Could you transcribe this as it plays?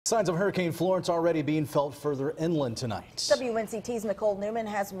Signs of Hurricane Florence already being felt further inland tonight. WNCT's Nicole Newman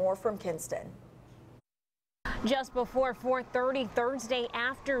has more from Kinston. Just before 4:30 Thursday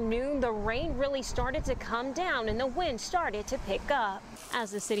afternoon, the rain really started to come down and the wind started to pick up.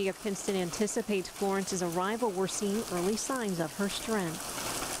 As the city of Kinston anticipates Florence's arrival, we're seeing early signs of her strength.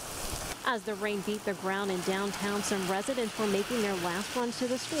 As the rain beat the ground in downtown, some residents were making their last runs to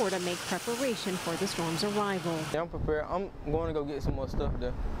the store to make preparation for the storm's arrival. Yeah, I'm prepared. I'm going to go get some more stuff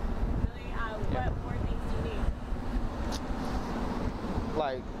there. Really? What more things do you need?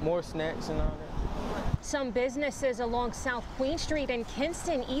 Like more snacks and all that. Some businesses along South Queen Street in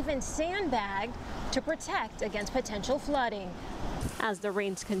Kinston even sandbagged to protect against potential flooding. As the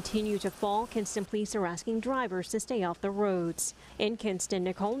rains continue to fall, Kinston police are asking drivers to stay off the roads. In Kinston,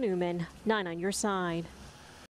 Nicole Newman, 9 on your side.